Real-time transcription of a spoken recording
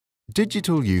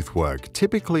Digital youth work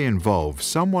typically involves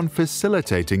someone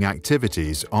facilitating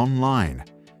activities online.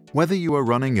 Whether you are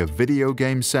running a video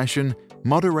game session,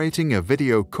 moderating a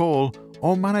video call,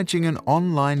 or managing an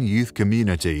online youth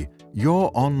community,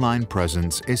 your online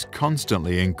presence is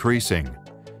constantly increasing.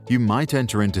 You might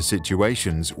enter into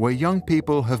situations where young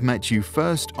people have met you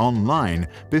first online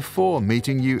before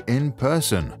meeting you in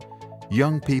person.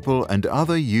 Young people and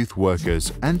other youth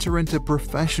workers enter into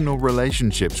professional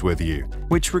relationships with you,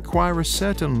 which require a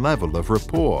certain level of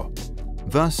rapport.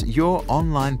 Thus, your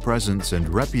online presence and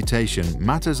reputation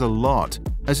matters a lot,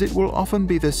 as it will often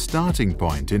be the starting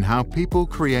point in how people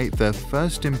create their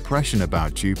first impression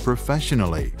about you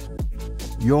professionally.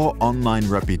 Your online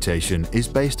reputation is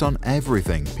based on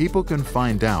everything people can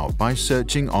find out by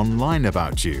searching online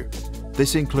about you.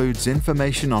 This includes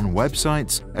information on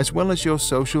websites as well as your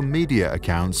social media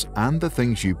accounts and the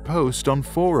things you post on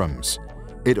forums.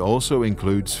 It also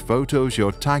includes photos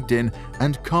you're tagged in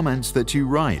and comments that you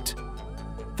write.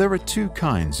 There are two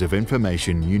kinds of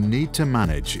information you need to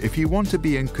manage if you want to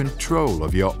be in control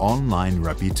of your online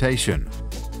reputation.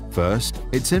 First,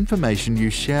 it's information you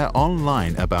share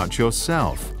online about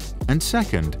yourself, and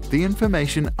second, the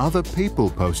information other people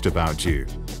post about you.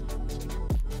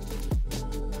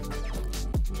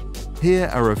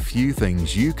 Here are a few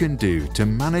things you can do to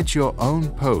manage your own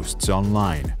posts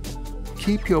online.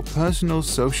 Keep your personal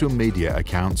social media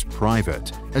accounts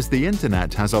private, as the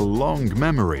internet has a long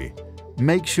memory.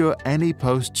 Make sure any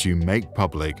posts you make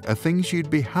public are things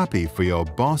you'd be happy for your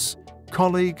boss,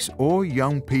 colleagues, or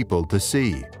young people to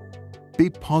see. Be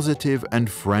positive and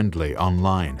friendly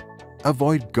online.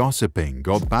 Avoid gossiping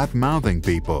or bad-mouthing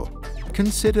people.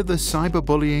 Consider the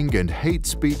cyberbullying and hate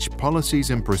speech policies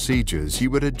and procedures you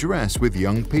would address with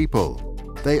young people.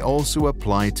 They also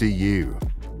apply to you.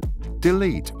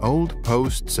 Delete old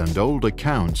posts and old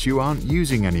accounts you aren't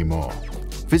using anymore.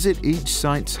 Visit each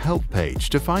site's help page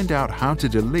to find out how to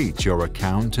delete your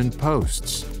account and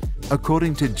posts.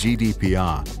 According to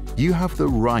GDPR, you have the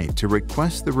right to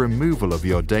request the removal of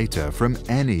your data from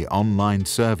any online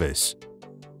service.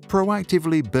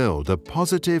 Proactively build a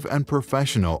positive and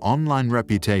professional online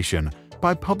reputation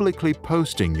by publicly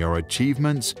posting your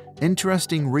achievements,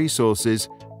 interesting resources,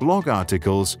 blog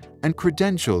articles, and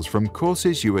credentials from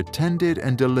courses you attended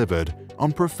and delivered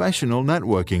on professional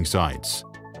networking sites.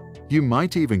 You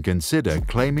might even consider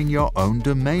claiming your own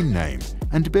domain name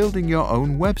and building your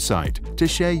own website to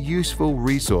share useful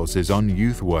resources on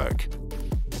youth work.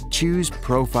 Choose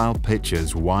profile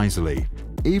pictures wisely.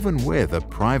 Even with a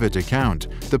private account,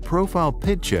 the profile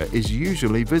picture is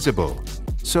usually visible.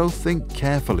 So think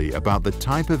carefully about the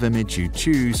type of image you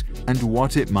choose and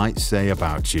what it might say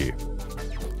about you.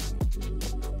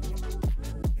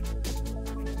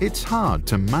 It's hard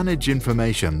to manage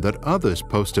information that others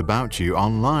post about you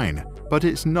online, but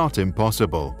it's not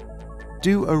impossible.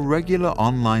 Do a regular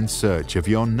online search of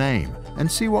your name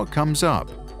and see what comes up.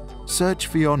 Search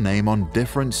for your name on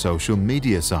different social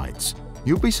media sites.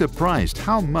 You'll be surprised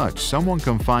how much someone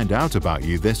can find out about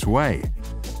you this way.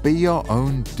 Be your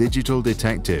own digital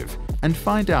detective and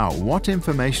find out what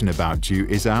information about you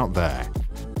is out there.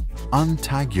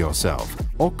 Untag yourself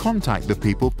or contact the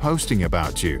people posting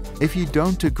about you if you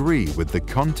don't agree with the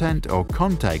content or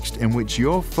context in which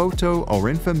your photo or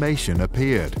information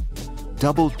appeared.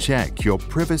 Double-check your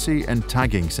privacy and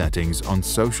tagging settings on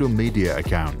social media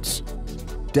accounts.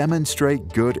 Demonstrate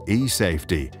good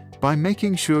e-safety by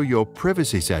making sure your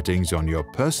privacy settings on your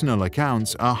personal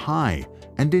accounts are high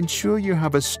and ensure you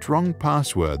have a strong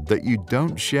password that you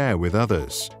don't share with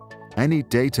others. Any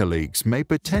data leaks may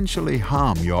potentially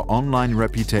harm your online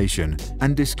reputation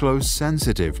and disclose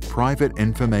sensitive private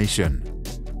information.